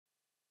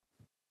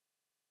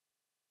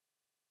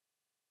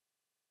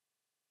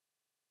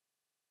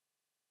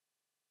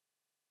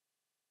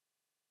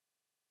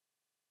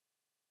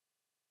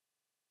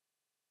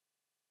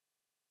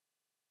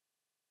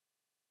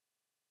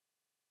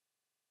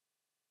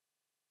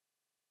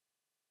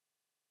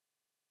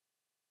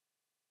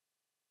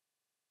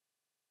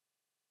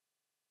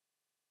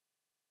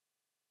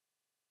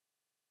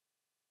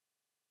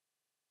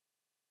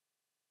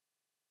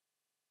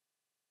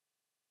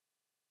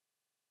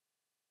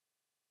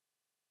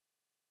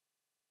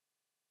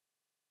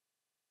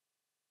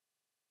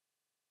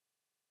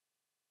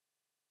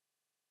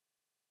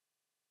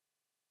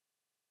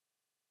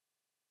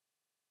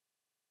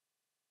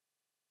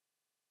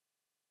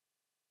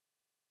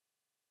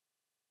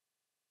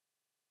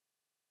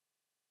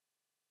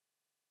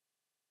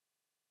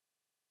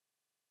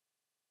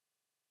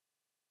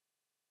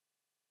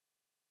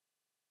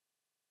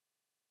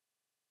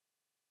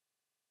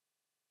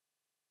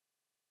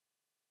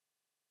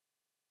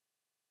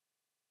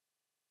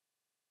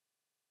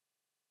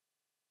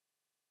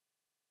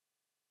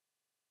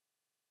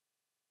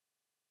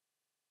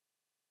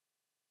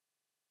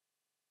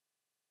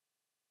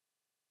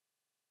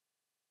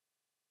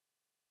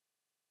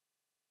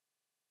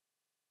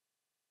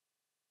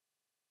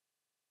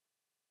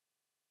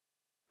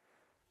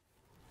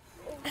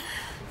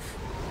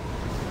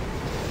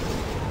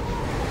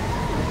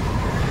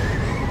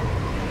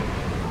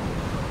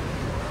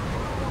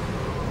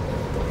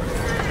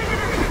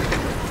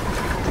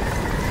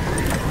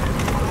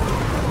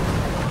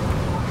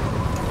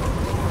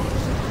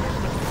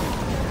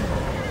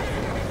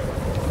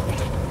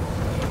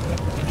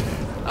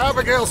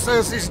Abigail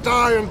says he's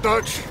dying,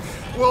 Dutch.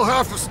 We'll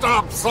have to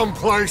stop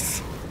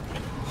someplace.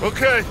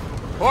 Okay.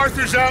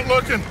 Arthur's out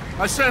looking.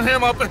 I sent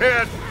him up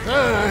ahead.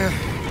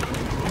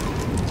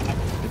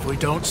 If we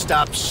don't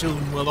stop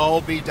soon, we'll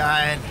all be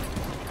dying.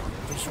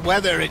 This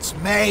weather, it's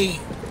May.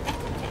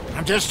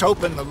 I'm just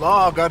hoping the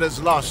law got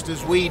as lost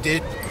as we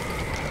did.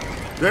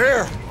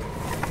 There!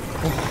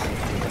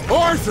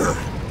 Arthur!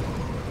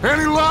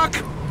 Any luck?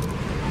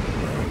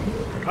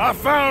 I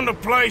found a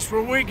place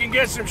where we can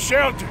get some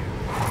shelter.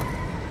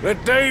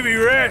 Let Davy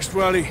rest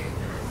while he...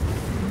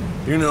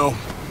 You know.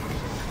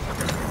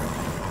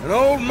 An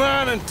old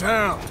mining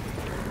town.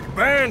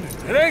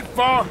 Abandoned. It ain't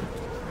far.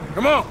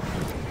 Come on.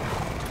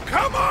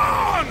 Come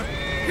on!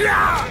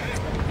 Yeah!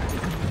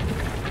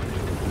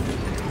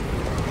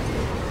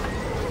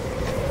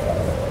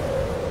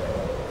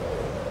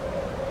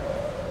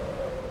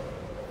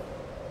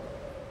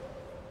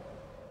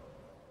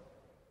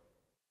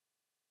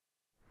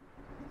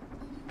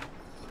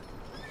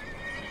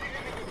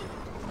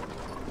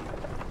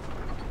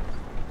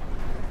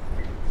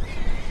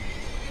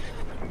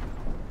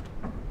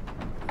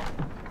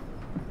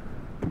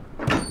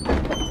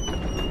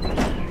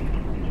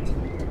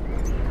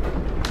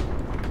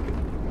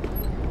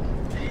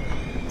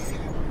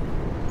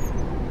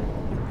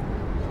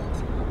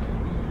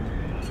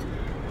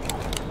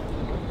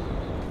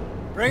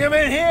 Bring him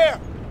in here!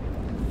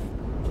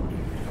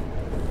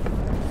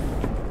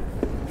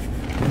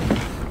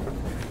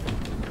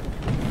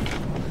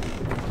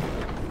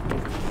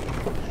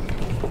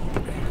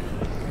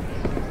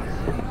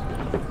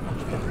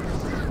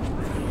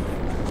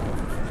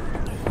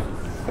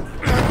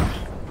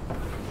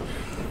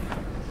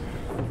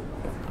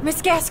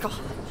 Miss Gaskell,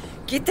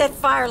 get that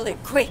fire lit,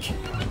 quick.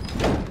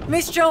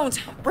 Miss Jones,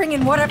 bring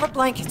in whatever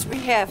blankets we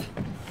have.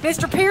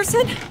 Mr.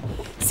 Pearson,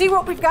 see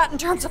what we've got in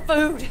terms of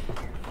food.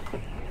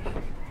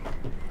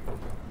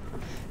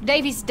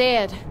 Davy's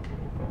dead.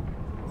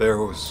 There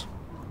was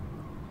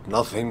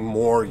nothing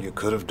more you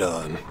could have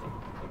done.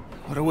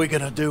 What are we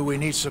gonna do? We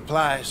need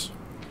supplies.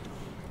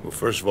 Well,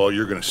 first of all,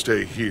 you're gonna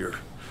stay here,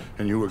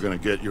 and you are gonna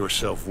get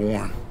yourself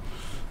warm.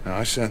 Now,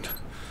 I sent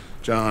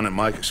John and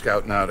Micah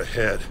scouting out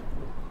ahead.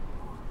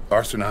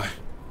 Arthur and I,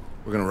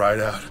 we're gonna ride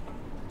out,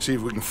 see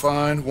if we can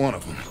find one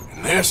of them.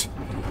 And this,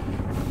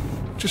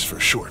 just for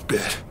a short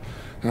bit.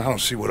 And I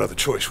don't see what other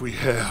choice we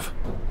have.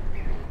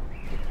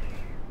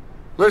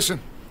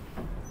 Listen.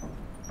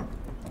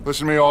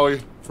 Listen to me, all of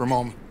you, for a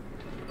moment.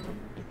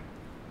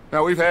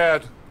 Now, we've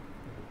had,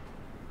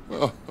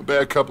 well, a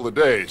bad couple of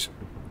days.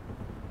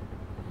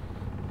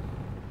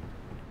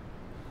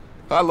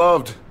 I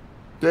loved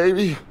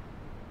Davy,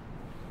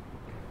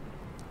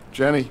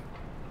 Jenny,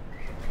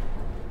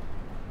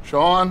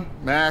 Sean,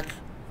 Mac.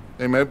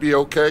 They may be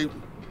okay.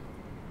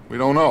 We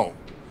don't know.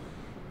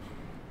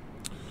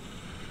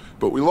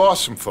 But we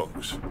lost some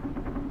folks.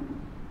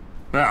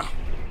 Now,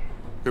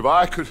 if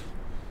I could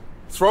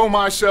throw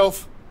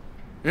myself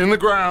in the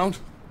ground,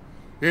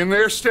 in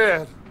their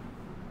stead,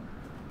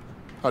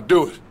 I'd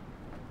do it,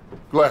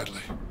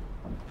 gladly.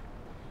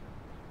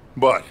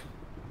 But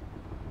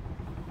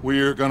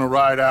we're gonna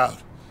ride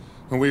out,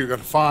 and we're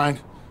gonna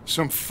find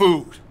some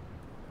food.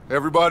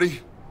 Everybody,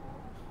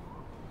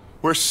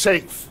 we're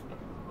safe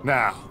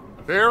now.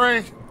 There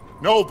ain't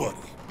nobody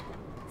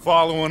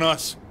following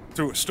us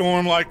through a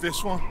storm like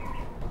this one.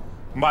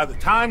 And by the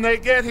time they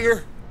get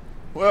here,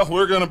 well,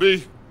 we're gonna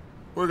be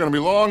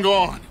long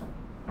gone.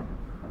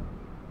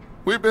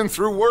 We've been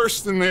through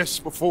worse than this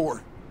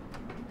before.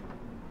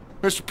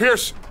 Mr.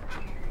 Pearson,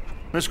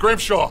 Miss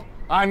Grimshaw,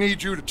 I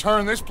need you to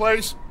turn this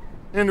place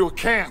into a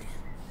camp.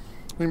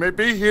 We may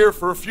be here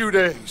for a few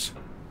days.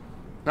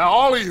 Now,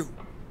 all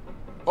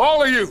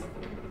of you,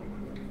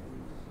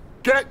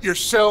 get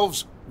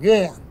yourselves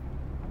warm.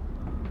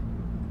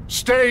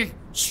 Stay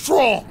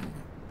strong.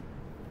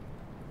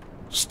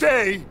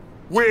 Stay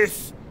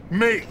with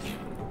me.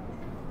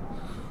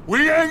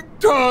 We ain't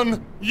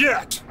done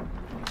yet.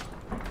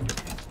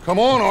 Come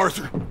on,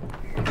 Arthur.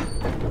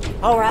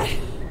 All right.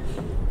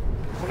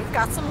 We've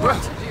got some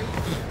work to do.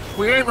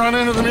 We ain't run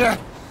into them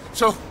yet,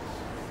 so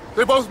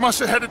they both must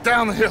have headed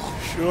down the hill.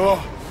 Sure.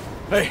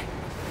 Hey,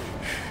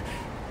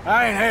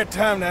 I ain't had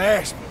time to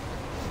ask.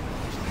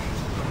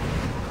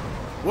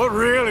 What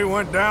really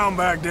went down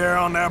back there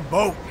on that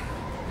boat?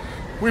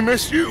 We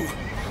missed you.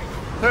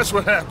 That's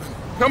what happened.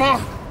 Come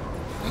on.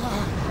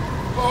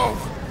 Oh.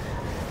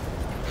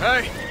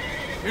 Hey,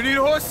 you need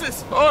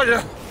horses? Oh,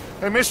 yeah.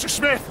 Hey, Mr.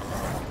 Smith,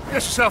 get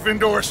yourself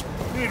indoors.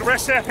 You need to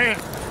rest that hand.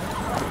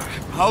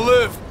 I'll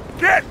live.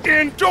 Get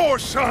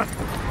indoors, son.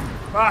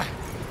 Bye.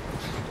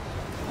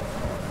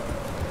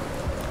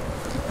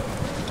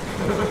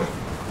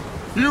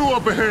 You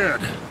up ahead.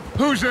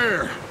 Who's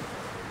there?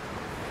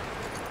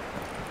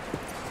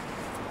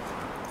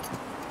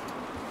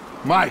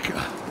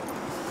 Micah.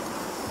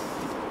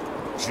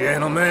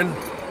 Gentlemen,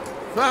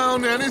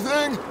 Found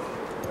anything?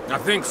 I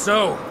think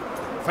so.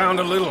 Found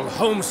a little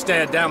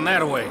homestead down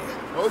that way.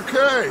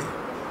 Okay.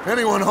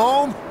 Anyone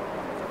home?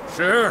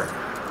 Sure.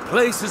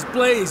 Place is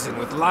blazing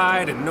with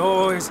light and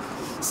noise.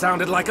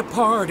 Sounded like a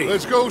party.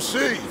 Let's go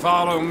see.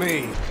 Follow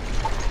me.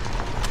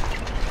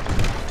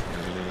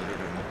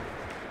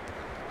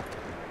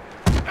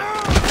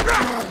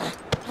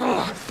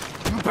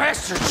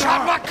 Bastard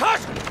shot my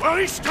cousin! Well,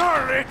 he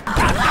started it.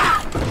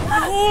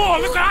 Oh,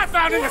 look what I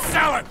found in the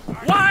cellar!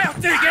 Wild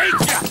thing,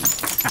 ain't ya?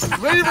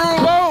 Leave her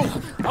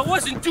alone! I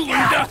wasn't doing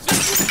nothing.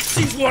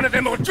 She's one of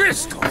them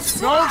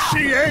O'Driscolls. No,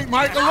 she ain't,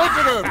 Michael. Look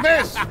at her.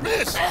 Miss,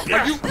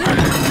 are you...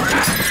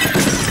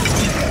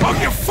 Oh,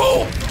 you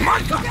fool!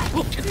 Michael!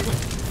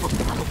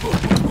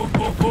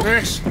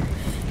 Miss,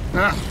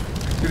 now,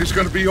 it is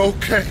gonna be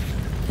okay.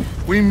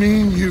 We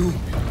mean you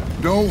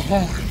no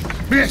harm.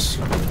 Miss,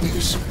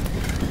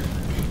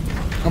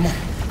 come on.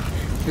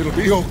 It'll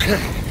be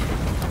okay.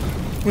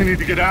 We need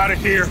to get out of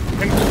here,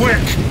 and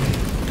quick.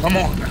 Come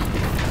on now.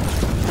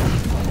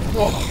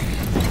 Oh.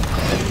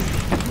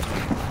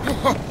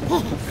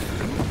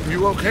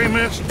 You okay,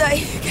 miss?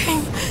 They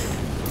came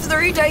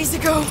 3 days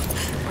ago.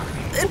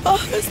 And my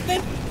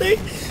husband,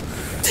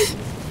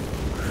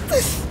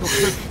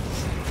 Okay.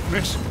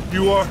 Miss,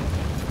 you are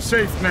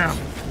safe now.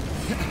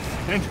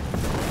 And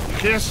you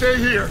can't stay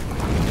here.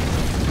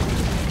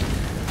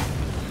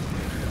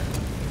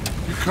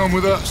 You come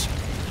with us.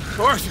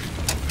 Arthur.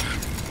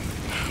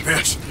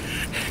 Miss,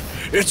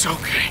 it's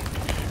okay.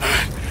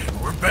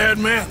 We're bad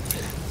men.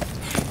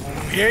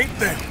 We ain't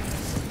them.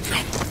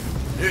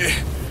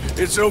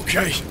 It's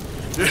okay.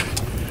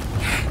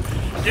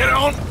 Get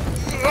on.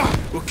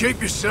 We'll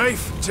keep you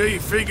safe until you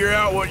figure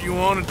out what you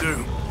want to do.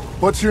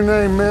 What's your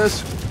name,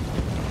 miss?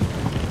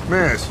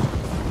 Miss.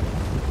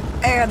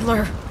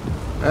 Adler.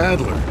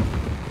 Adler.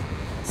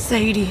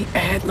 Sadie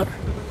Adler.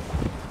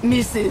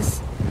 Mrs.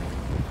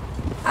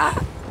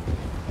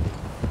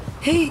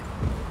 He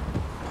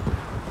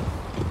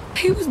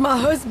was my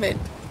husband.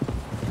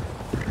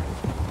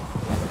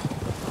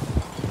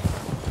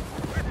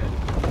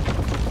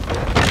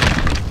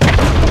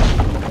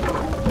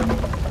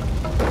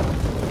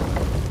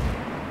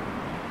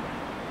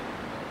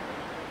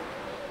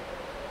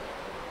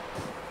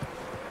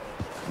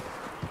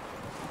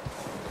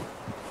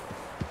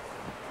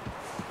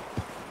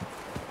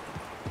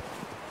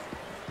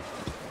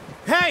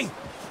 Hey!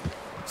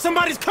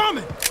 Somebody's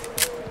coming!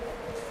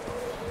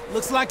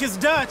 Looks like it's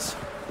Dutch.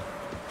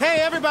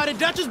 Hey, everybody,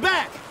 Dutch is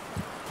back!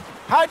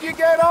 How'd you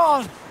get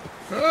on?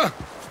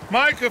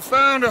 Micah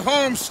found a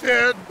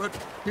homestead, but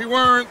he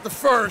weren't the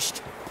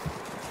first.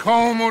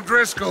 Colm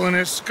O'Driscoll and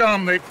his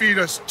scum, they beat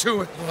us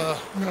to it.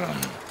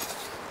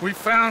 We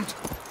found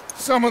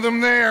some of them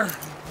there,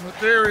 but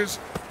there is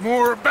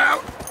more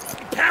about,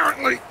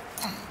 apparently.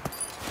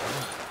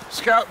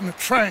 Scouting the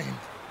train.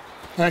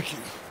 Thank you.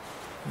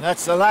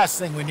 That's the last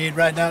thing we need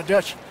right now,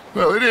 Dutch.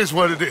 Well, it is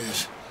what it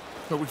is.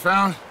 But we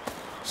found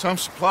some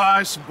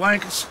supplies, some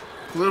blankets,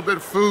 a little bit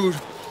of food,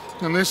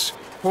 and this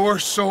poor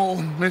soul,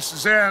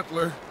 Mrs.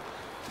 Adler,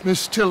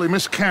 Miss Tilly,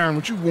 Miss Karen,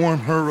 would you warm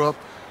her up?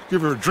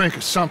 Give her a drink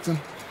or something?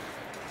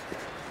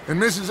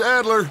 And Mrs.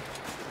 Adler,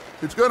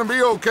 it's gonna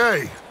be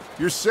okay.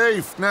 You're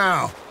safe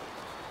now.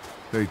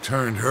 They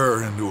turned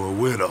her into a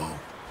widow.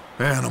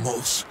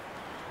 Animals.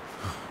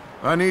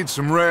 I need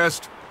some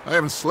rest. I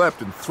haven't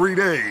slept in 3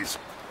 days.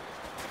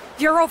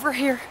 You're over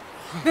here.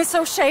 Miss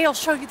O'Shea will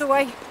show you the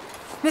way.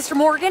 Mr.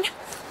 Morgan,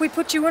 we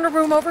put you in a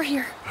room over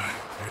here.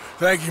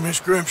 Thank you, Miss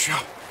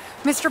Grimshaw.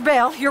 Mr.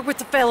 Bell, you're with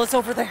the fellas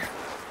over there.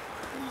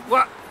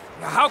 What?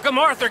 How come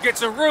Arthur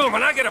gets a room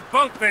and I get a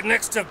bunk bed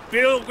next to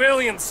Bill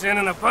Williamson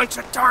and a bunch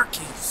of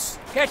darkies?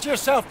 Get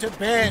yourself to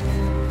bed.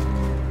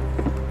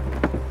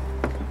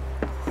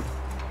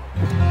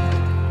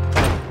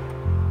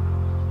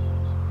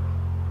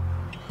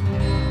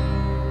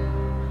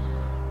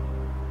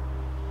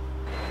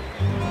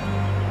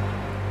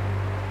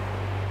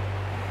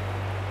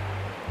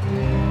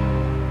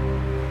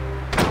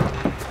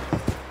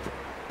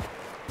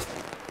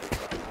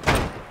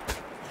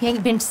 He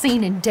ain't been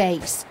seen in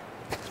days.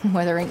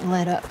 Weather ain't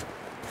let up.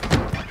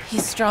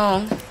 He's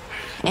strong,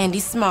 and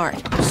he's smart.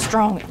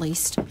 Strong, at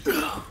least.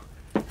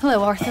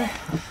 Hello, Arthur.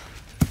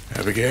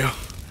 Abigail?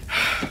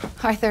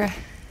 Arthur,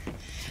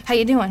 how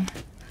you doing?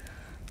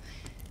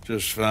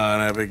 Just fine,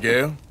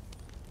 Abigail.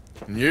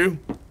 And you?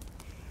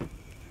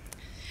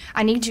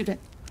 I need you to...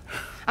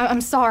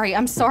 I'm sorry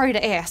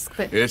to ask,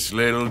 but... It's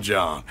little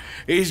John.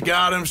 He's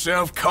got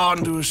himself caught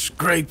into a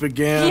scrape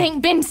again. He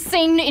ain't been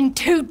seen in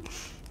 2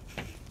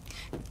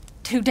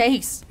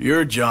 days.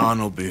 Your John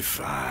will be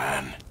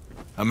fine.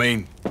 I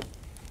mean,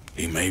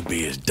 he may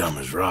be as dumb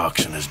as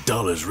rocks and as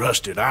dull as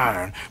rusted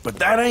iron, but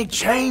that ain't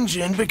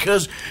changing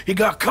because he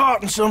got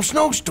caught in some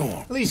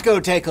snowstorm. Please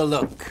go take a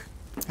look.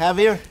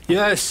 Javier?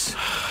 Yes.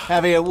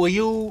 Javier, will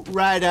you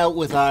ride out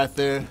with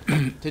Arthur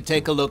to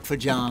take a look for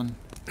John?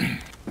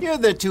 You're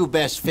the 2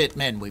 best fit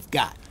men we've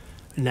got.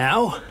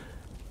 Now?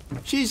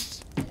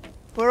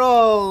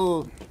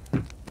 We're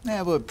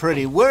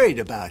pretty worried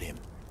about him.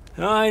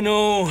 I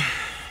know.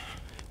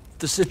 If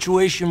the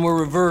situation were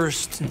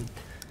reversed, and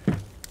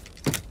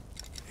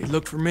he'd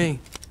look for me.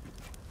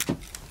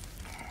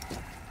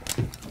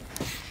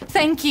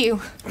 Thank you.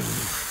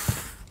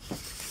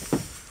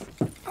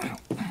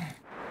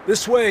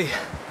 This way.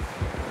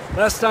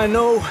 Last I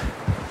know,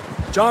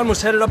 John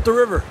was headed up the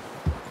river.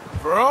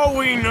 For all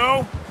we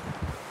know,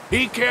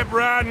 he kept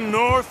riding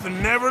north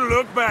and never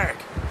looked back.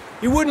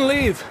 He wouldn't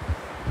leave.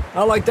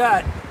 Not like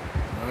that.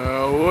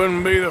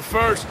 Wouldn't be the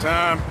first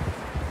time.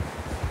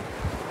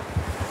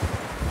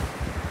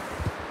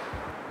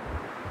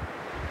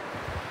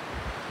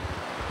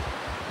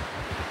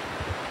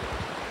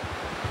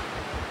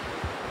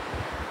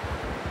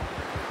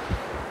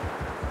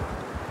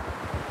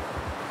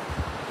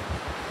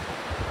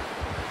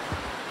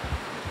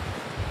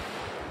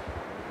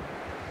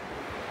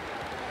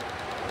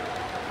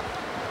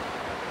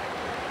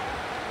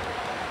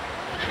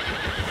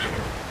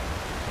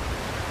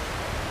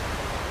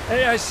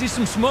 Hey, I see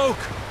some smoke.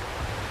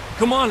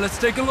 Come on, let's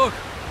take a look.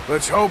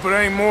 Let's hope it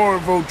ain't more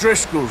of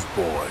O'Driscoll's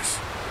boys.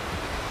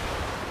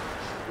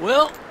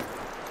 Well...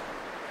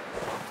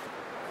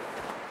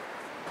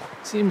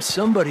 seems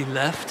somebody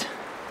left.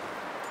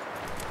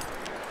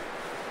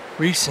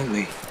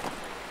 Recently.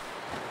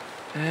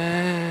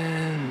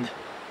 And...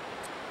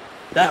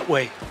 that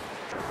way.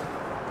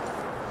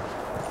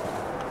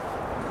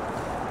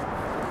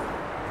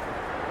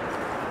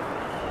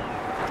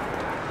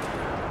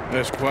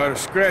 That's quite a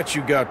scratch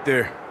you got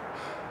there.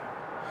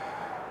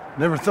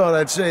 Never thought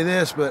I'd say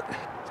this, but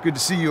it's good to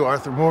see you,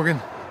 Arthur Morgan.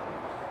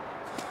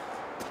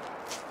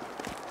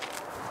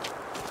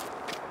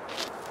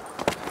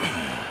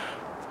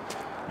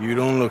 You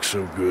don't look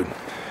so good.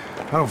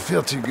 I don't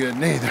feel too good,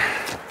 neither.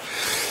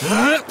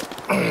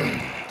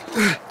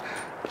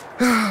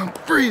 I'm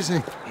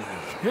freezing.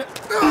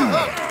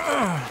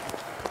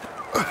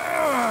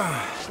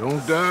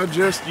 Don't die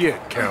just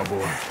yet,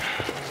 cowboy.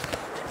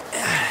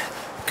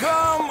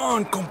 Come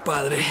on,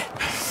 compadre.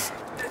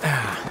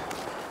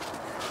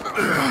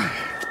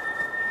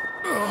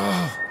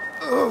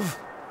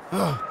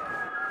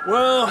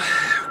 Well,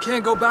 we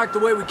can't go back the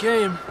way we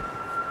came.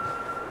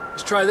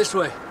 Let's try this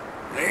way.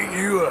 Ain't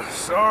you a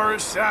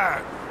sorry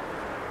sight?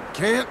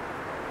 Can't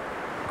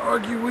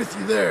argue with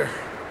you there.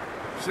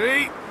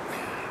 See?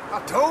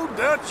 I told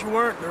Dutch you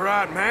weren't the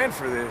right man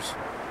for this.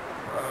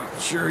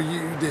 Sure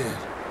you did.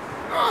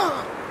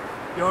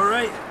 You all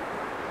right?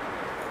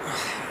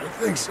 I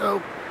think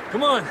so.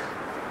 Come on.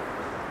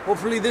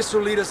 Hopefully this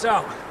will lead us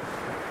out.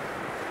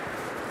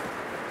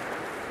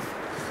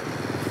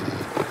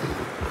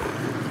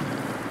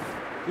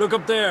 Look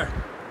up there.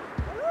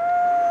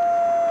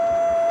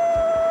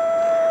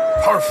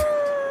 Perfect.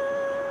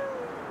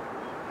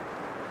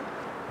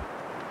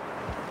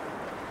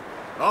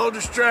 I'll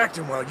distract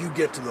him while you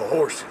get to the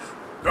horses.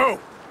 Go.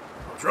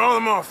 I'll draw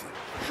them off you.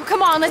 Oh,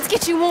 come on, let's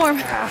get you warm.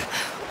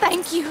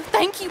 Thank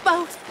you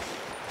both.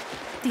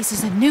 This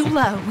is a new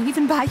low,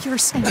 even by your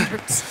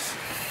standards.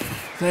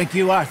 Thank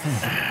you, Arthur.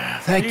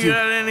 Thank you. You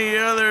got any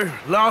other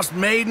lost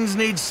maidens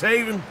need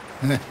saving?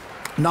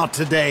 Not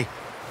today.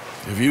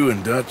 Have you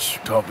and Dutch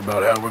talked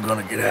about how we're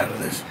gonna get out of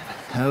this?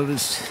 I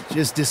was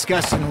just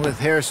discussing with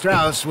Herr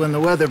Strauss when the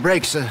weather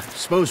breaks.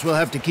 Suppose we'll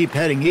have to keep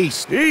heading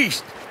east.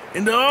 East?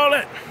 Into all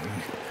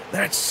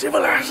that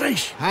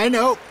civilization? I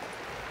know.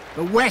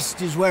 The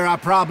west is where our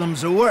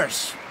problems are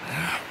worse.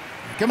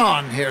 Come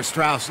on, Herr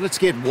Strauss, let's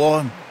get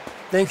warm.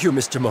 Thank you,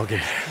 Mr.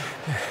 Morgan.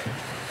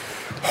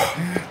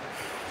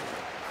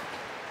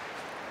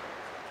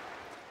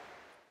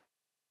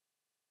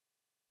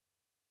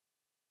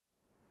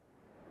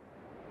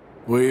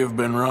 We have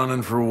been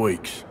running for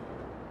weeks.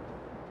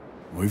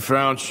 We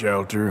found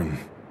shelter and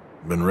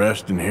been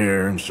resting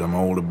here in some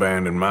old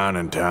abandoned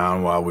mining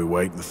town while we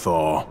wait the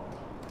thaw.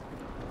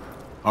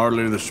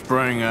 Hardly the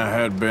spring I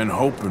had been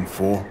hoping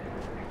for.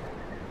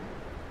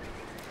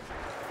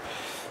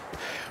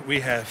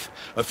 We have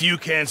a few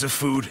cans of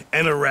food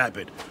and a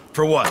rabbit.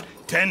 For what,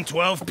 10,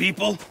 12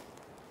 people?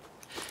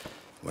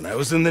 When I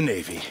was in the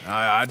Navy...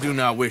 I do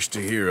not wish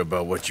to hear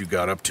about what you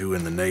got up to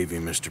in the Navy,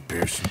 Mr.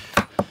 Pearson.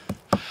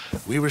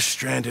 We were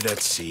stranded at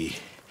sea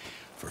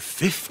for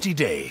 50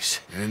 days.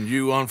 And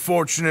you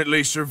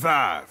unfortunately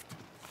survived.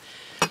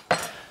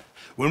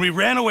 When we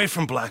ran away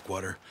from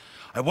Blackwater,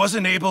 I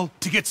wasn't able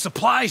to get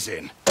supplies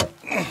in.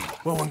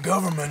 Well, when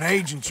government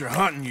agents are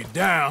hunting you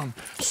down,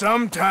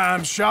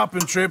 sometimes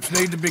shopping trips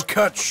need to be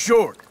cut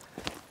short.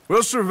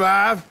 We'll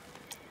survive.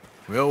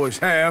 We always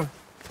have.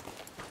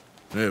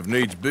 If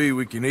needs be,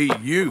 we can eat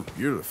you.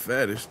 You're the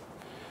fattest.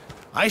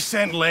 I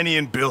sent Lenny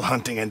and Bill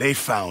hunting, and they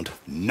found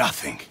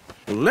nothing.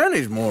 Well,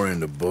 Lenny's more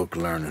into book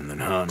learning than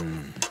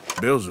hunting.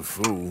 Bill's a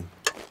fool.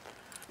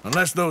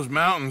 Unless those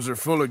mountains are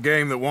full of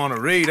game that want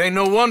to read, ain't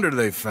no wonder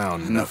they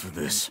found Enough of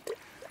this.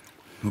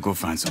 We'll go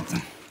find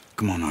something.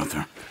 Come on,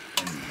 Arthur.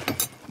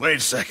 Wait a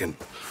second.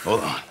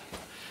 Hold on.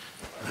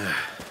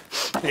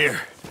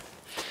 Here.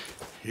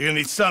 You're gonna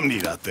need something to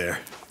eat out there.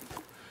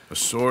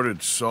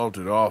 Assorted,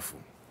 salted offal.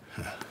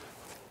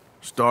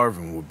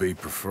 Starving would be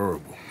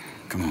preferable.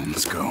 Come on,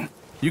 let's go.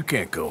 You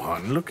can't go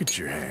hunting. Look at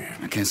your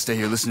hand. I can't stay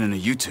here listening to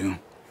you two.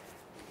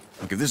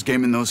 Look, if there's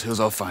game in those hills,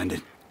 I'll find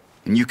it.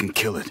 And you can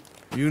kill it.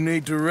 You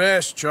need to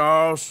rest,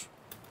 Charles.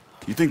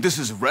 You think this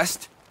is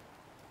rest?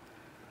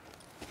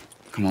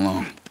 Come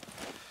along.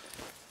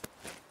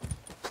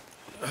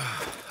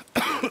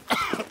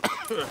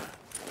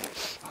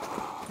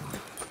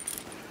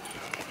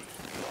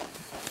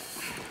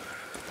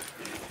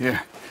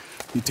 Here,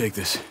 you take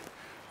this.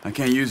 I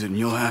can't use it, and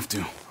you'll have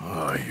to.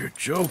 Oh, you're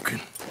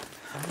joking.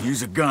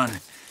 Use a gun,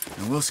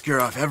 and we'll scare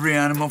off every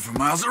animal for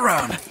miles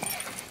around.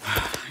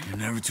 You're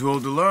never too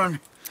old to learn,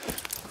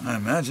 I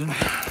imagine.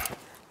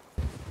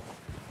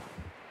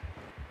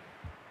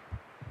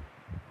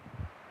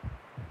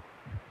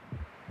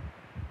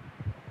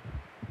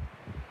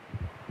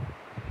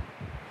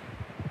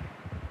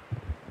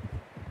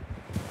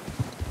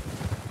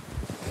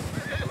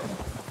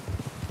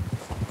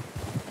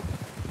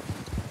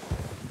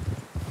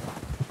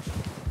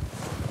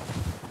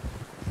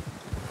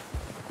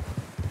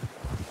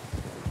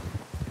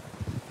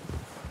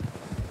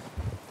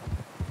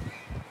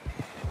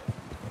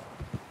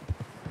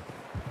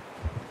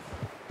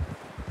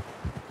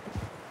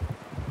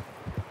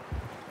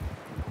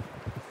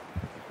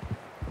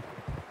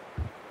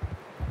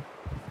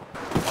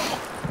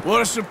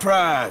 What a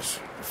surprise.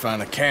 To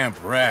find a camp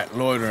rat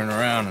loitering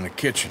around in the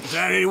kitchen. Is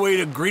that any way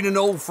to greet an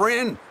old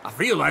friend? I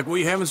feel like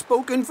we haven't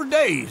spoken for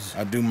days.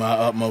 I do my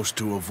utmost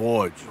to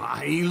avoid you.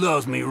 He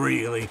loves me,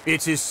 really.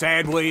 It's his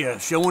sad way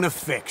of showing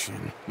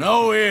affection.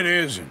 No, it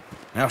isn't.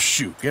 Now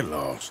shoot, get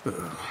lost.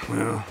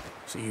 Well,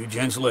 see you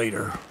gents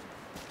later.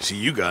 See,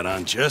 you got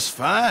on just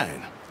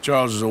fine.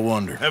 Charles is a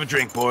wonder. Have a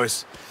drink,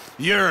 boys.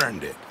 You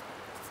earned it.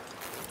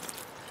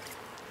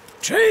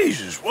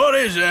 Jesus, what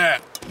is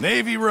that?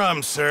 Navy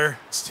rum, sir.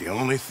 It's the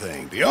only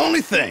thing. The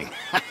only thing.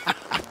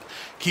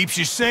 Keeps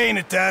you sane,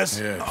 it does.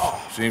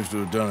 Yeah, seems to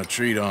have done a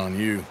treat on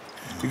you.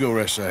 You go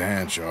rest that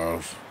hand,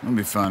 Charles. I'll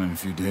be fine in a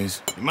few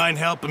days. You mind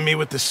helping me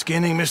with the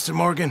skinning, Mr.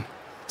 Morgan?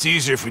 It's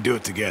easier if we do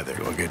it together.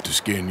 Do I get to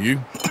skin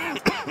you?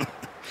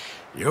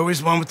 You're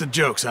always one with the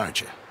jokes, aren't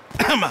you?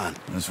 Come on.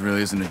 This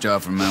really isn't a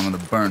job for a man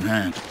with a burnt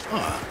hand.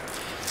 Oh,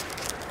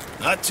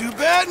 not too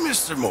bad,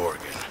 Mr.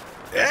 Morgan.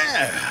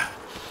 Yeah.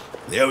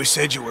 They always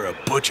said you were a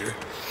butcher.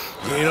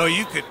 You know,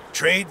 you could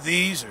trade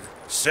these or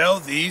sell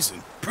these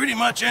in pretty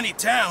much any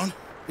town.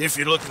 If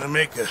you're looking to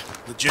make a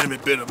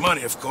legitimate bit of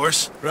money, of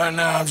course. Right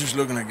now, I'm just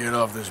looking to get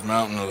off this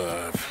mountain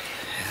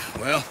alive.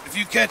 Well, if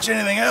you catch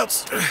anything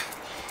else,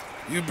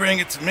 you bring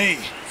it to me.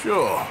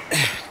 Sure.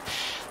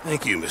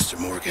 Thank you, Mr.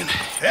 Morgan.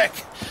 Heck,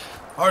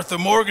 Arthur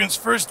Morgan's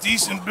first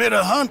decent bit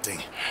of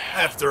hunting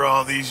after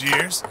all these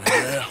years.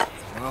 Yeah,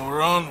 well,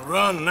 we're on the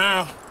run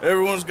now.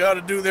 Everyone's got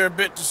to do their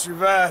bit to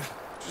survive.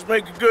 Just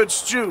make a good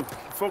stew.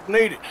 Folk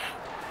need it.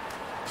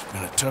 It's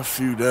been a tough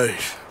few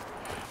days.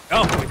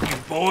 Up with you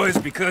boys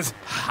because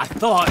I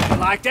thought you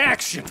liked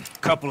action.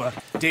 Couple of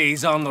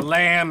days on the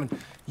lam, and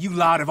you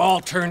lot have all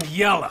turned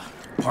yellow.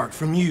 Apart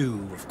from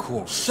you, of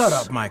course. Shut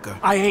up, Micah.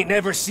 I ain't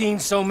never seen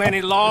so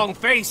many long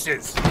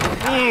faces.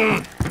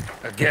 I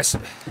guess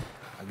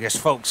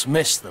folks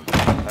miss them.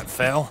 That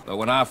fell. But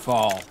when I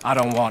fall, I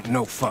don't want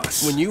no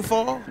fuss. When you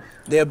fall,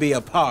 there'll be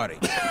a party.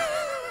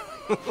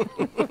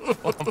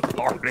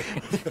 Party.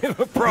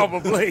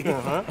 Probably.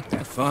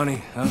 That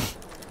funny, huh?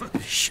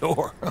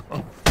 Sure.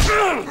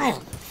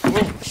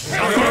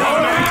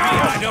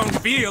 I don't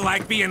feel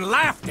like being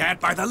laughed at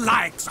by the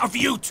likes of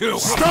you two.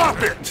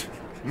 Stop it!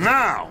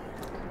 Now!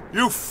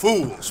 You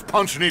fools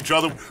punching each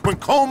other when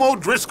Colm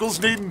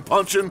O'Driscoll's needing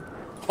punching.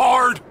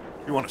 Hard!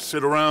 You want to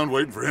sit around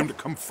waiting for him to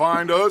come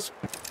find us?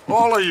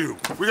 All of you,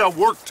 we got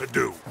work to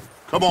do.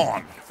 Come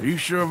on. Are you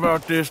sure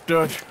about this,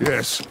 Dutch?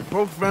 Yes.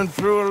 Folks been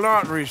through a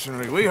lot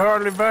recently. We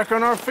hardly back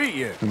on our feet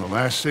yet. And the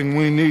last thing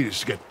we need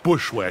is to get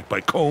bushwhacked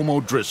by Colm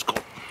O'Driscoll.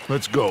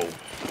 Let's go.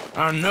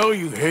 I know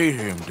you hate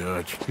him,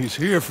 Dutch. He's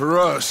here for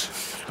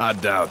us. I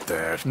doubt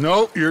that.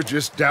 No, you're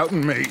just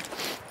doubting me.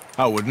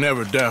 I would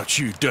never doubt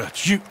you,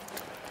 Dutch.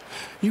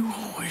 You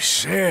always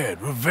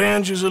said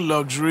revenge is a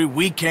luxury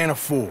we can't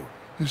afford.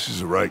 This is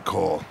the right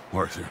call,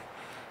 Arthur.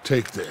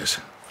 Take this.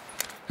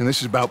 And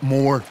this is about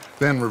more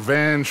than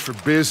revenge for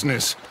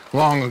business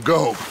long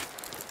ago.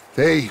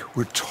 They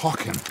were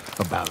talking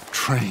about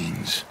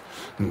trains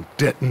and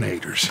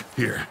detonators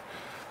here.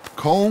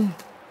 Colm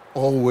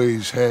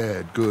always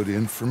had good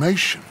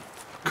information.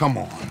 Come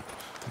on.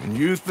 And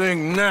you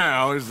think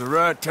now is the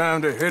right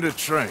time to hit a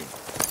train?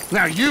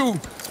 Now you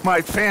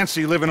might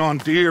fancy living on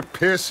deer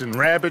piss and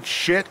rabbit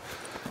shit.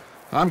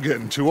 I'm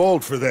getting too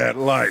old for that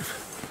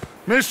life.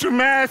 Mr.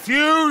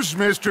 Matthews,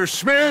 Mr.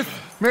 Smith,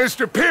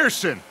 Mr.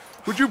 Pearson,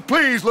 would you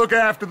please look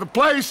after the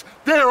place?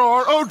 There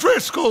are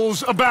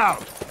O'Driscolls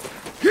about.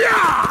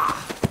 Yeah!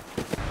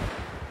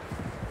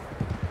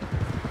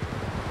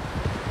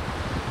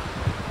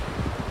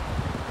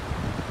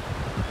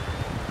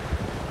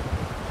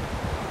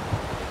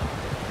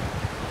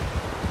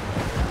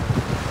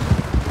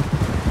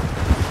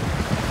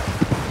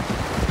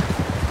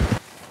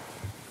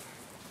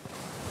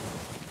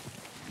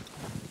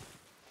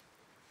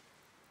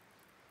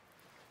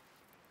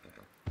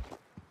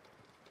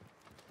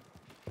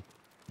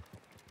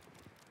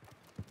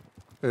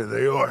 There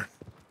they are.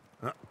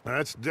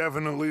 That's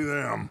definitely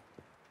them.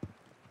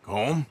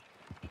 Home?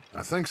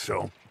 I think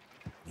so.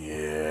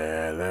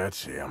 Yeah,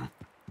 that's him.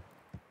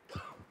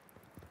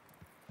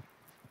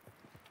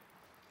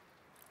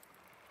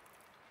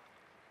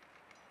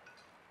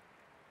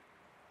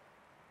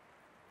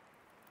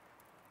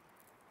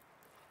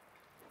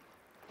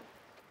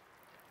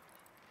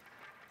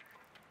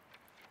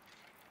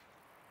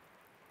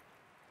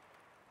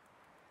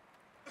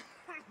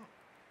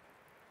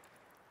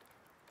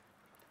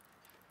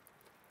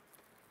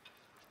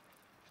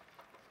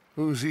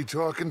 Who's he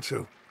talking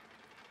to?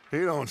 He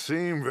don't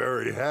seem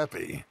very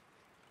happy.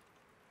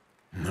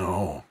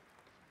 No.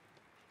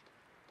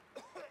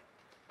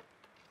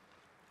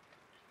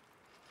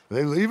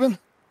 They leaving?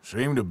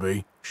 Seem to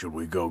be. Should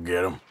we go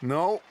get them?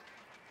 No.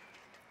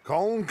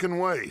 Colm can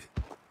wait.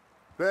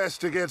 Best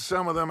to get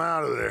some of them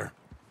out of there.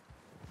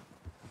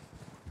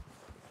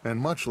 And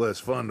much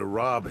less fun to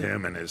rob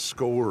him and his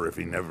score if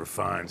he never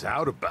finds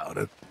out about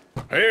it.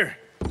 Here.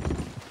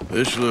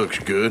 This looks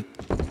good.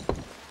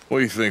 What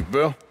do you think,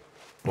 Bill?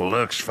 Well,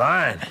 looks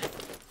fine.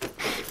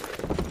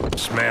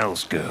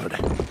 Smells good.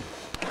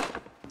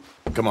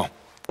 Come on.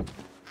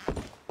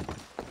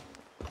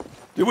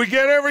 Did we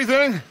get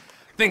everything?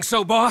 Think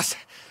so, boss.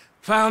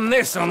 Found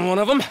this on one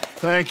of them.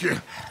 Thank you.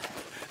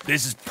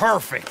 This is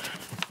perfect.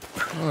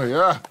 Oh,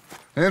 yeah?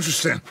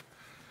 Interesting.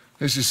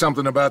 This is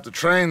something about the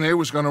train they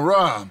was gonna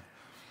rob.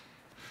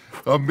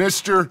 A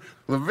Mr.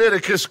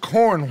 Leviticus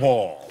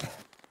Cornwall.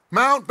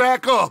 Mount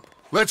back up.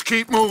 Let's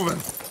keep moving.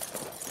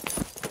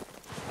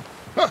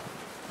 Huh.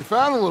 You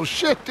found a little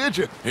shit, did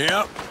you?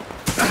 Yep.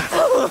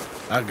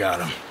 I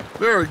got him.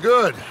 Very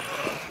good.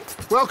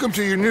 Welcome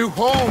to your new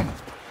home.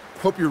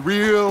 Hope you're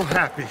real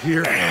happy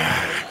here.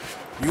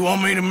 You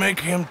want me to make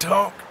him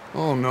talk?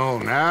 Oh, no,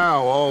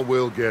 now all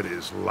we'll get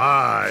is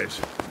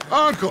lies.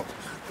 Uncle,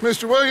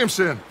 Mr.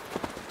 Williamson,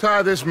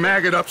 tie this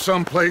maggot up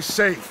someplace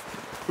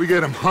safe. We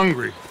get him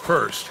hungry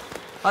first.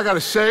 I got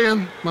a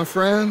saying, my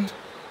friend.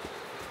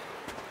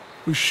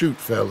 We shoot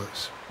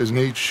fellas as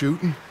need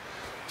shooting,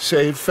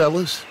 save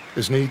fellas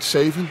as need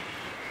saving,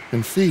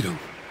 and feed 'em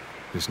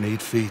as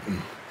need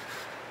feeding.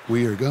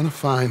 We are gonna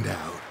find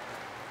out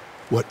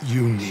what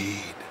you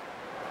need.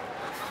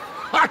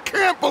 I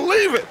can't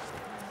believe it!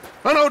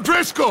 An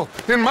O'Driscoll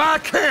in my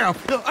camp!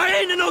 I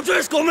ain't an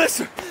O'Driscoll,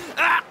 mister!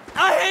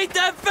 I hate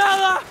that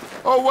fella!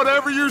 Oh,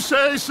 whatever you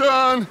say,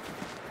 son.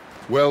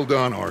 Well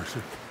done,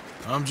 Arthur.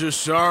 I'm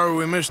just sorry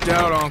we missed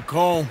out on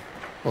Colm.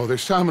 Oh,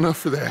 there's time enough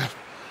for that.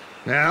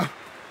 Now,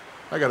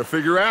 I gotta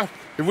figure out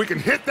if we can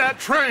hit that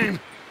train.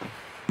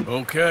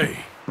 Okay.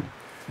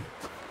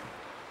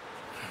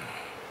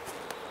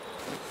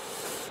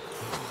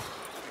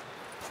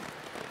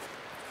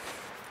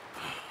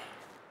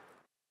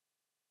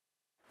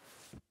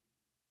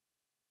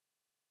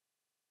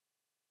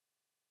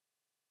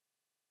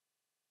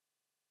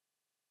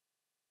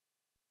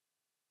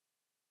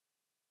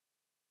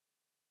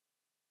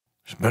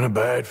 It's been a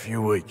bad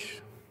few weeks,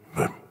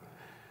 but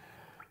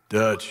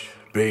Dutch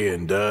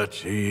being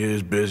Dutch, he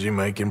is busy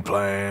making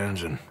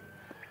plans, and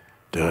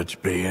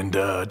Dutch being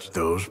Dutch,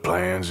 those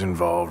plans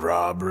involve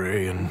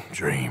robbery and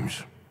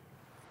dreams.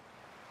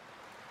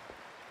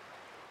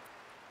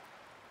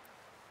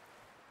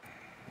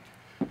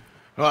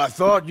 Well, I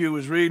thought you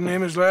was reading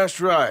him his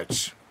last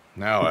rites.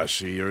 Now I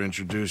see you're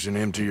introducing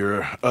him to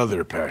your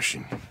other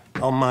passion.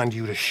 I'll mind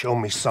you to show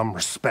me some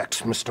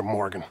respect, Mr.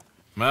 Morgan.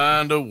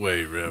 Mind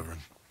away,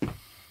 Reverend.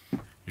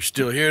 You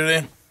still here,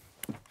 then?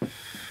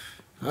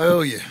 I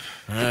owe you.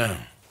 Yeah.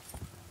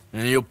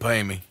 And you'll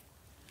pay me.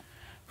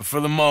 But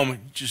for the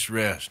moment, just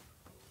rest.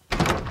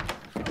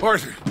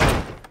 Arthur,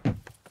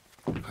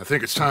 I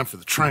think it's time for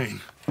the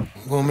train.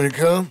 Want me to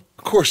come?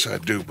 Of course I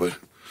do, but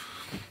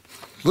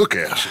look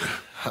at you.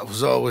 I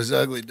was always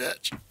ugly,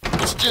 Dutch.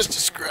 It's just a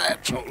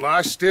scratch. Don't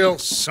lie still,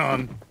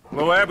 son.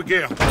 Hello,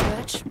 Abigail.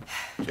 Dutch,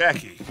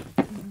 Jackie.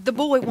 the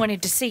boy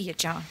wanted to see you,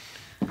 John.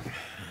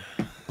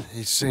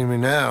 He's seen me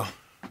now.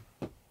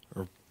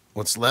 Or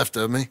what's left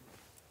of me.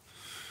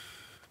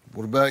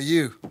 What about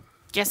you?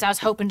 Guess I was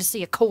hoping to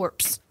see a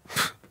corpse.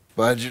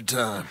 Bide your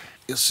time.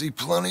 You'll see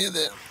plenty of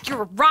them.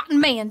 You're a rotten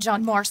man,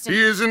 John Marston. He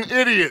is an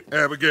idiot,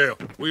 Abigail.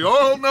 We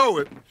all know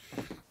it.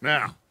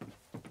 Now,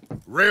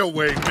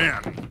 railway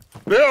men.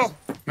 Bill,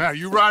 now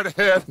you ride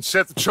ahead and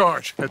set the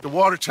charge at the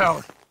water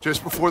tower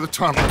just before the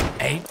tunnel.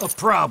 Ain't a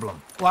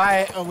problem.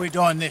 Why are we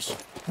doing this?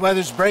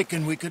 Weather's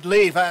breaking. We could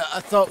leave. I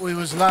thought we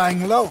was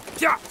lying low.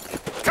 Yeah,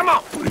 come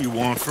on. What do you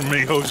want from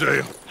me,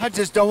 Hosea? I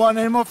just don't want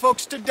any more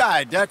folks to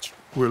die, Dutch.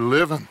 We're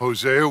living,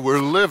 Hosea. We're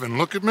living.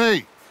 Look at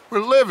me. We're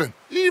living.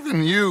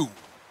 Even you.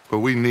 But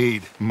we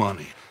need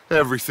money.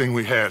 Everything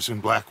we has in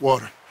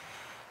Blackwater.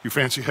 You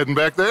fancy heading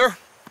back there?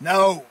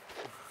 No.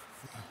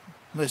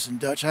 Listen,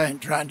 Dutch, I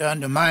ain't trying to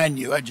undermine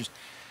you. I just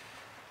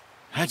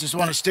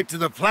want to stick to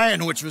the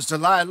plan, which was to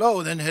lie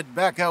low, then head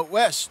back out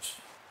west.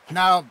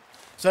 Now,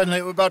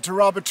 suddenly we're about to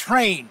rob a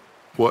train.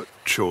 What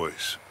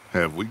choice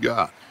have we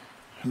got?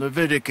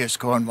 Leviticus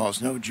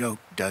Cornwall's no joke,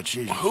 Dutch.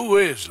 Who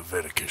is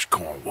Leviticus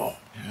Cornwall?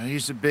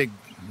 He's a big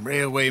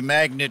railway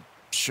magnate,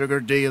 sugar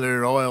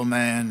dealer, oil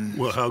man.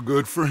 Well, how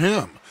good for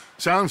him.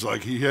 Sounds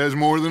like he has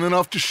more than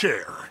enough to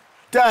share.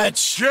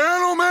 Dutch!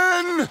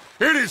 Gentlemen,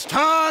 it is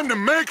time to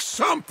make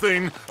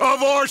something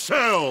of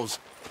ourselves.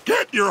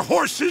 Get your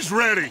horses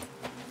ready.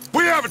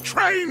 We have a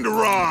train to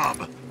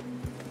rob.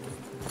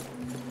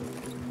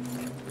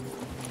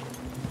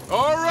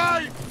 All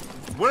right,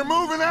 we're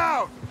moving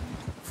out.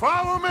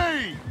 Follow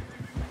me.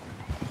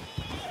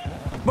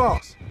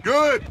 Boss.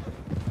 Good.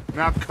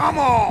 Now come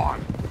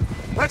on.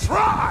 Let's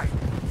ride.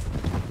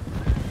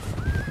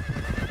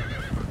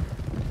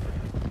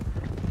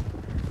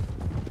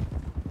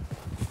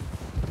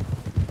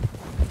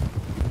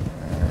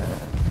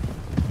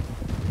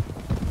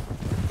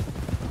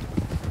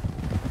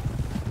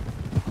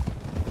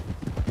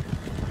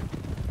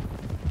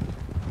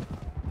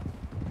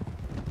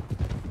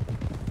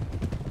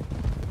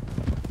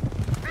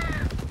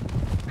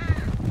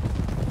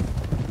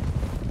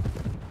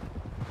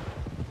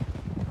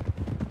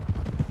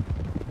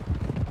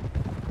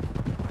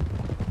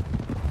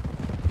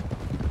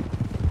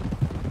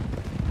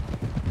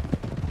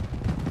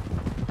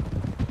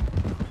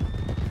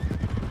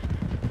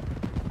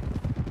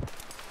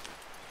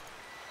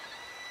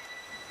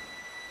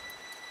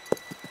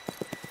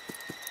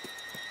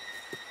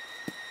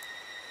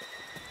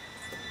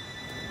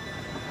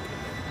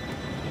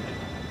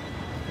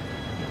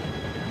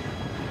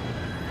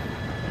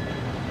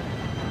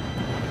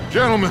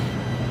 Gentlemen,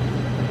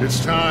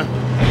 it's time.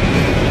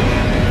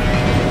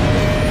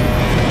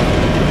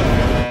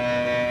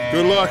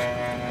 Good luck,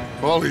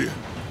 all of you.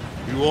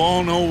 You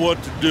all know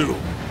what to do.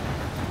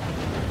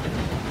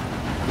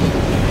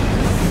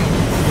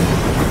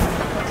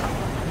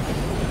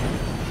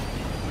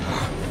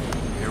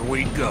 Here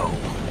we go.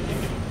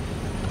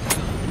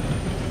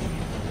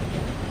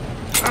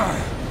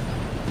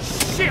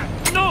 Shit!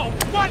 No!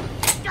 What?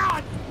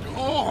 God!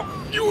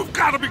 Oh, you have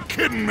got to be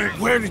kidding me!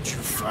 Where did you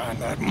find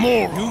that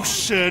moron? You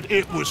said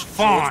it was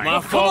fine.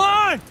 My fault.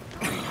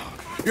 Come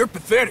on! You're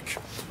pathetic.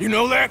 You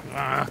know that?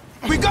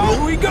 We go!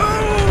 Here we go!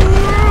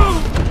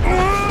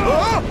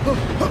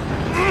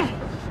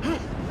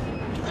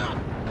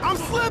 I'm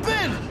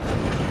slipping!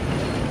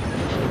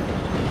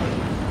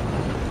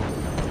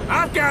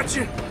 I've got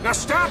you. Now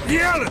stop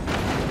yelling.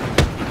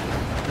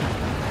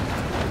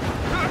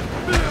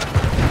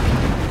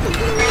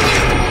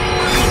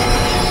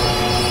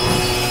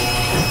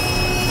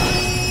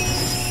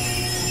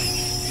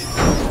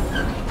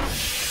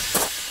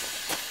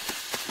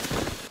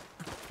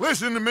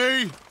 Listen to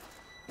me.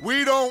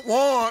 We don't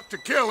want to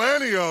kill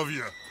any of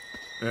you.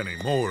 Any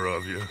more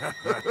of you.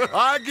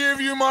 I give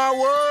you my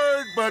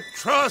word, but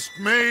trust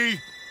me,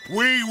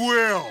 we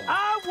will.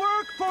 I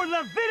work for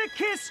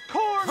Leviticus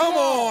Cornwall. Come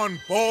on,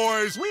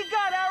 boys. We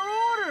got our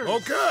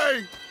orders.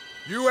 Okay.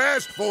 You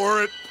asked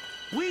for it.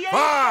 We ain't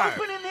 5,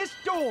 opening this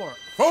door.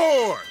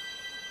 4,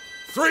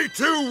 3,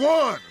 2,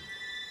 1.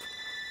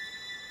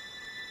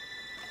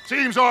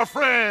 Seems our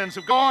friends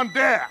have gone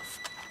deaf.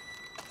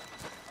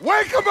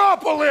 Wake them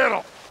up a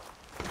little!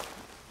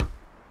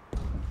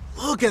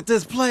 Look at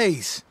this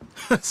place.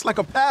 It's like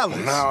a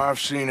palace. Now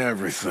I've seen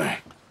everything.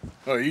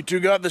 Oh, you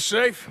two got the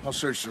safe? I'll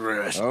search the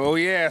rest. Oh,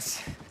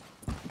 yes.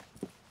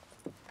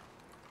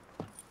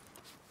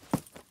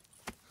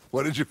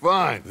 What did you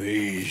find?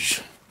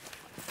 These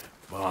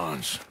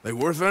bonds. They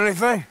worth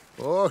anything?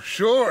 Oh,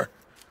 sure.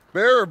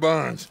 Bearer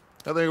bonds.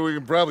 I think we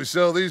can probably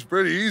sell these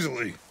pretty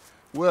easily.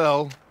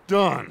 Well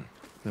done.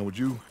 Now, would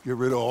you get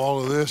rid of all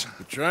of this?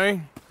 The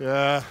train?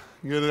 Yeah,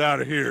 get it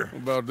out of here.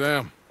 What about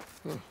them?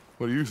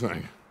 What do you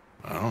think?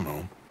 I don't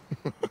know.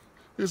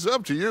 It's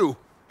up to you.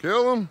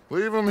 Kill them,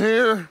 leave them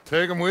here,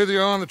 take them with you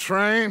on the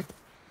train.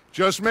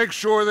 Just make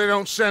sure they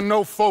don't send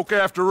no folk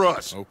after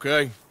us.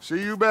 Okay.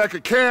 See you back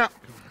at camp.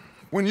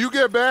 When you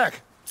get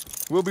back,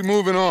 we'll be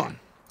moving on.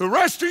 The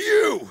rest of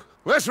you,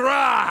 let's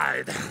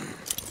ride!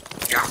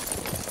 Yeah.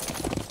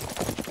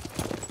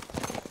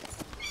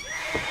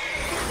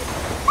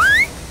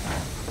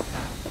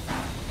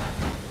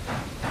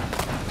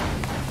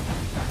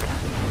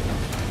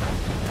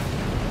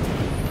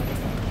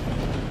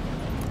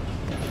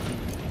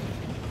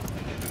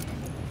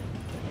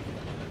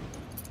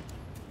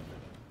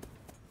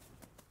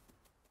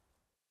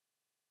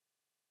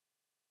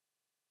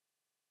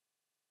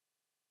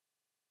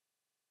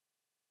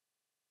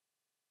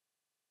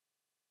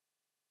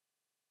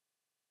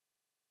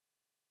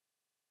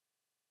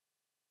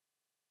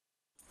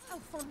 Oh,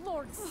 for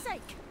Lord's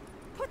sake,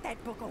 put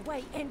that book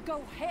away and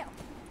go help.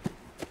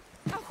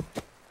 Oh,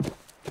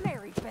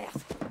 Mary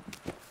Beth.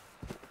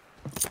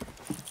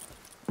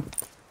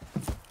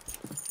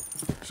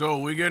 So,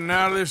 we getting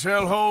out of this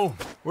hellhole?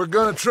 We're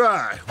gonna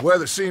try.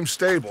 Weather seems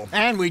stable.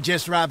 And we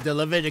just robbed the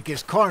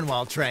Leviticus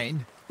Cornwall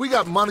train. We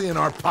got money in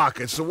our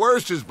pockets. The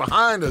worst is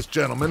behind us,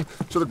 gentlemen.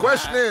 So the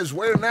question is,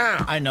 where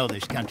now? I know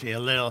this country a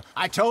little.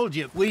 I told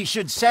you, we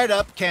should set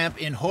up camp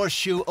in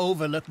Horseshoe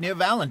Overlook near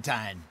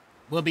Valentine.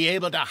 We'll be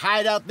able to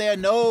hide out there,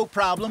 no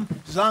problem,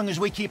 as long as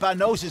we keep our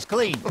noses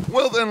clean.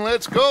 Well, then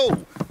let's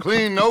go.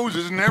 Clean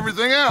noses and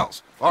everything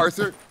else.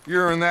 Arthur,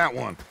 you're in that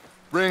one.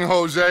 Bring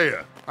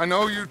Hosea. I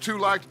know you two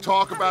like to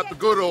talk about the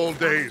good old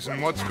days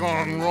and what's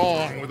gone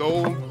wrong with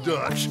old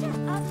Dutch. Shut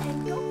up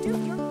and go do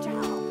your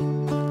job.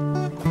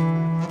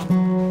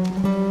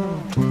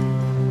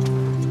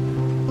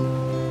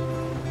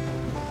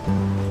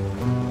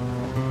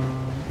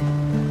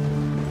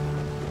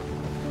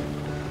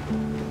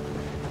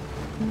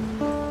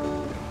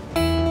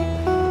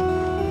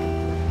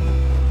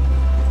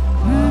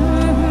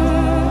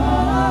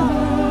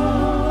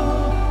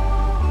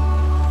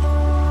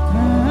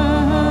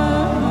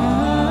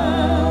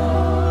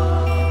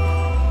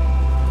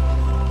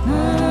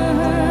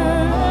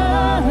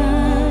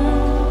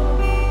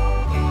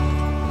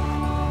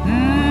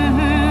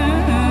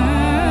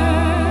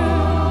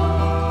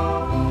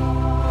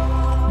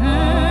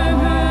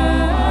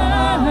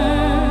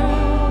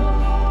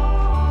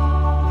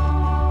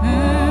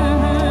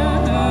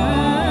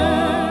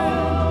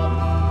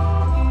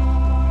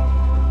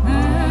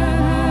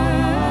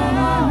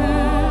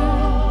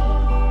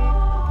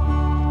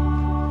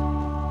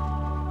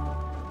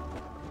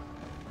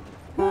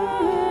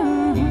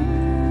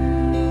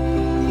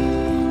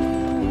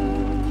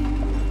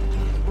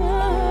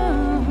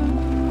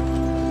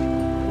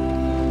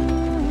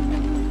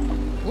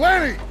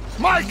 Lenny!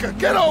 Micah,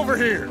 get over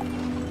here!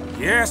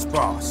 Yes,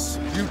 boss.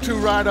 You two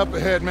ride up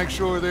ahead, make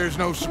sure there's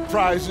no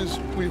surprises.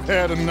 We've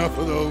had enough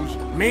of those.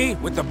 Me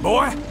with the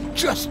boy?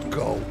 Just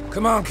go.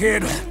 Come on,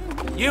 kid.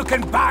 You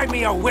can buy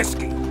me a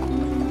whiskey.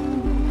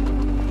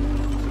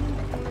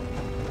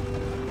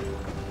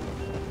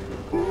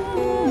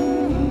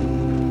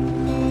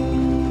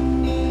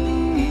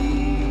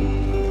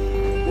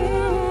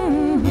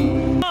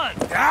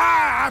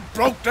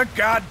 broke the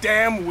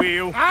goddamn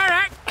wheel. All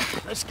right,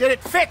 let's get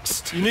it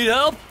fixed. You need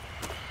help?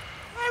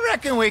 I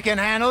reckon we can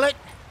handle it.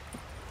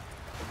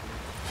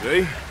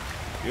 See?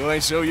 You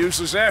ain't so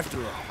useless after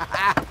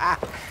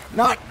all.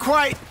 Not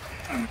quite.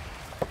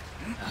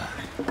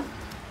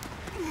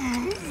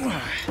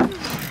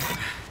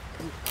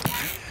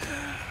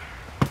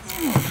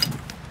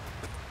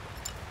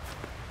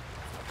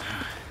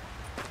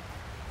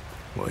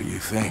 What do you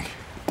think?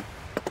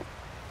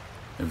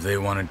 If they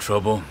wanted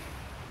trouble,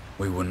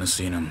 we wouldn't have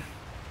seen them.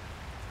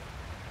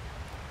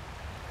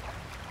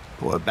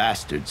 Poor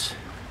bastards.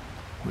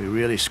 We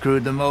really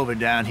screwed them over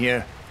down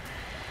here.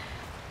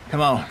 Come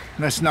on,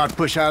 let's not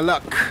push our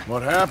luck.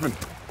 What happened?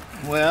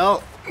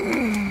 Well,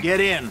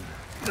 get in.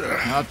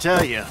 I'll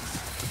tell you.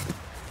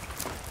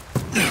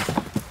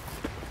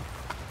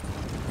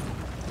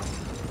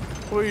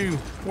 What are you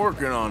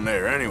working on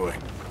there, anyway?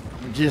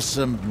 Just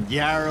some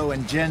yarrow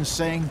and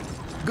ginseng.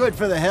 Good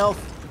for the health.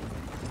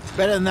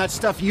 Better than that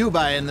stuff you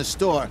buy in the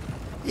store.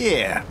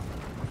 Yeah,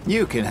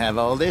 you can have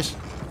all this.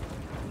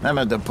 I'm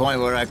at the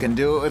point where I can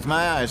do it with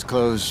my eyes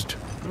closed.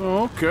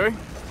 Oh, okay.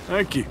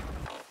 Thank you.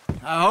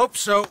 I hope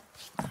so.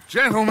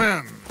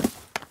 Gentlemen,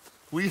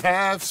 we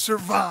have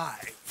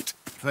survived.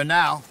 For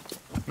now.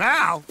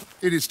 Now,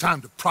 it is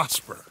time to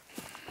prosper.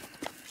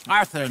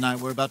 Arthur and I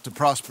were about to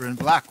prosper in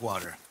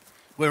Blackwater.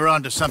 We were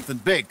onto something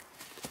big.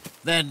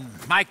 Then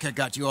Micah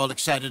got you all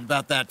excited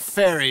about that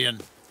ferry,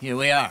 and here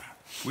we are.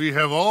 We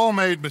have all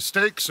made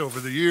mistakes over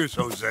the years,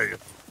 Hosea.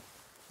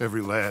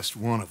 Every last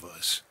one of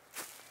us.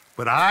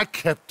 But I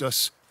kept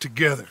us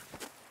together.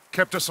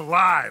 Kept us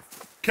alive.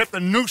 Kept the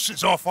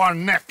nooses off our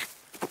neck.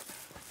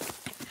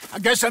 I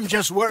guess I'm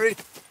just worried.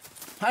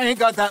 I ain't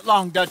got that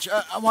long, Dutch.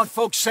 I want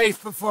folks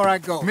safe before I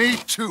go. Me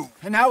too.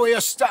 And now we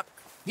are stuck.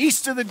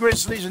 East of the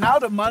Grizzlies and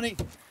out of money.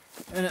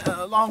 And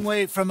a long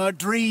way from our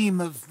dream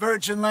of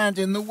virgin land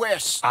in the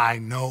west. I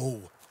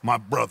know, my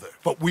brother.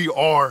 But we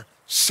are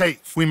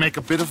safe. We make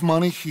a bit of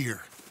money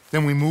here.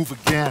 Then we move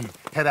again.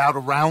 Head out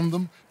around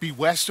them. Be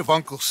west of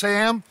Uncle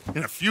Sam.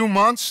 In a few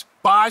months,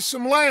 buy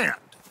some land.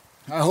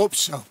 I hope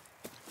so.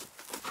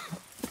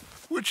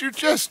 Would you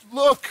just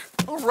look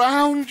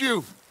around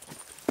you?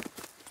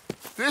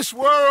 This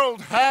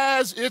world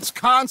has its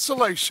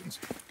consolations.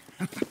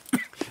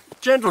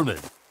 Gentlemen,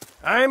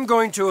 I'm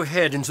going to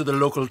head into the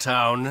local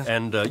town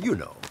and,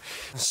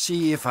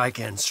 see if I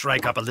can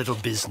strike up a little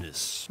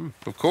business.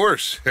 Of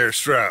course, Herr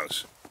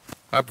Strauss.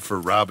 I prefer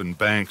robbing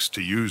banks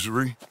to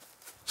usury.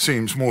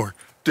 Seems more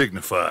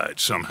dignified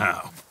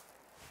somehow.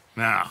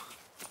 Now,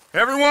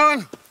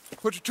 everyone,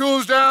 put your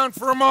tools down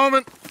for a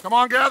moment. Come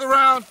on, gather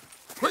round.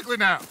 Quickly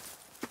now.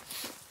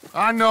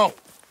 I know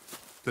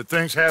that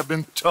things have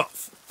been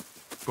tough,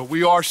 but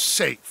we are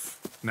safe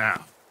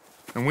now,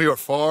 and we are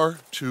far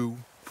too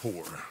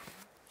poor.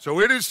 So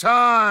it is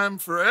time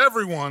for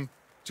everyone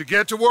to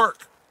get to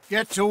work.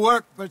 Get to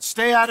work, but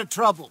stay out of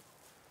trouble.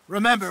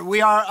 Remember,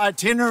 we are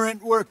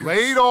itinerant workers.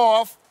 Laid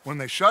off when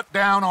they shut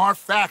down our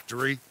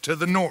factory to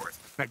the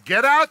north. Now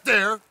get out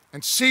there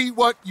and see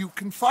what you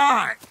can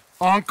find.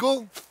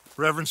 Uncle,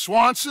 Reverend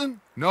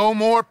Swanson, no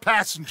more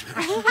passengers.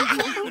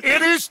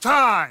 It is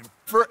time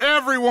for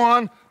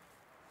everyone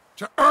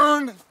to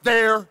earn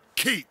their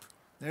keep.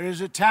 There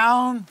is a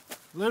town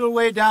a little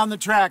way down the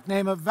track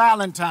named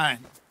Valentine.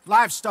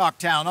 Livestock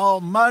town,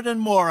 all mud and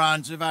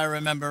morons, if I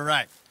remember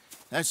right.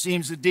 That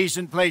seems a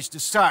decent place to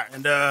start.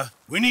 And,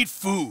 we need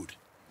food.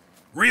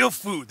 Real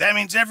food. That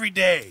means every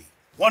day.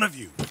 One of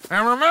you.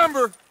 And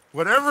remember,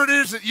 whatever it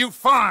is that you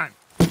find,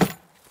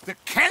 the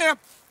camp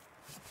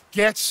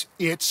gets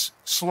its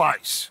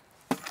slice.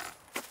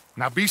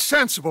 Now be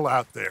sensible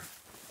out there.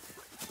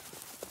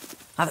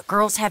 Now, the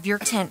girls have your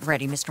tent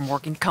ready, Mr.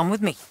 Morgan. Come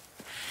with me.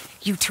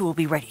 You two will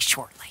be ready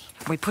shortly.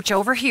 We put you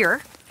over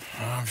here.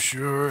 I'm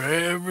sure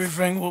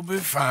everything will be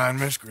fine,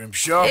 Miss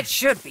Grimshaw. It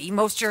should be.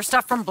 Most of your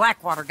stuff from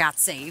Blackwater got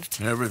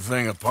saved.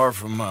 Everything apart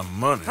from my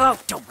money. Oh,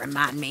 don't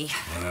remind me.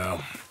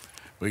 Well,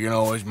 we can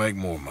always make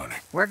more money.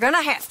 We're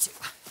gonna have to.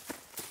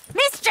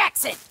 Miss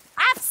Jackson,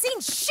 I've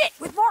seen shit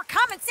with more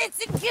common sense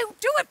than you.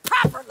 Do it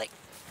properly.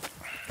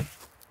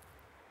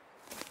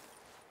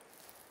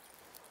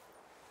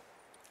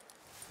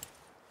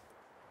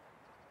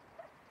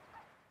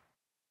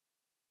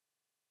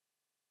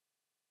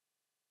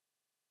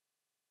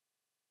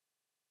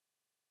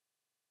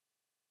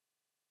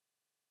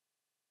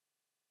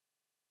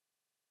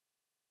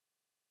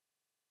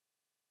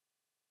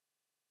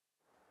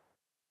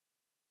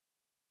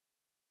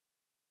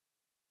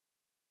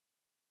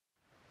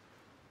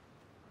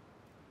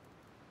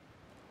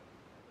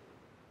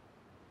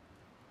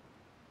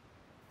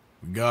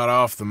 We got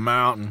off the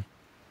mountain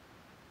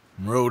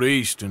and rode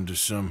east into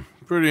some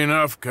pretty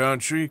enough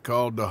country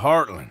called the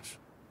Heartlands.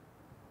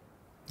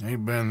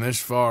 Ain't been this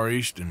far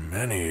east in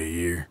many a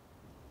year.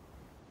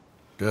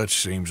 Dutch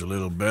seems a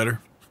little better.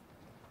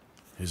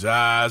 His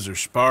eyes are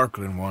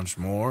sparkling once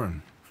more,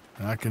 and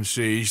I can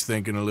see he's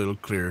thinking a little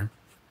clearer.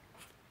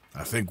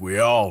 I think we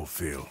all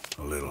feel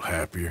a little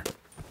happier, in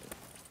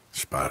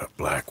spite of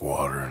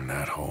Blackwater and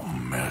that whole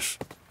mess.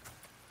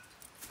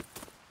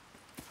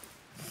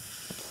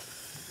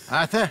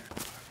 Arthur?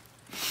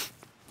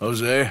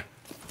 Jose?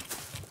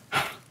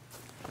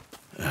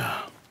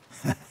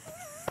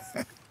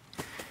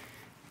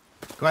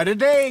 Quite a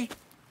day.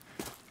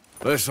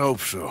 Let's hope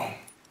so.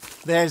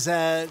 There's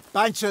a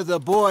bunch of the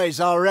boys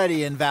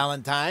already in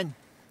Valentine.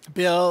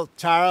 Bill,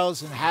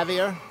 Charles, and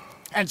Javier.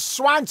 And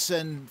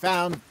Swanson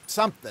found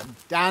something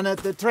down at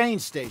the train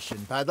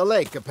station by the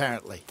lake,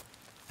 apparently.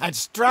 And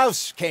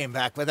Strauss came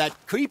back with that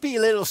creepy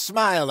little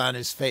smile on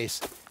his face.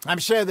 I'm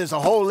sure there's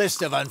a whole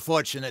list of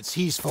unfortunates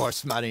he's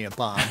forced money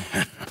upon.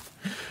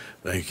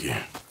 Thank you.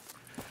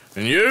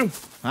 And you?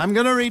 I'm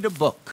gonna read a book.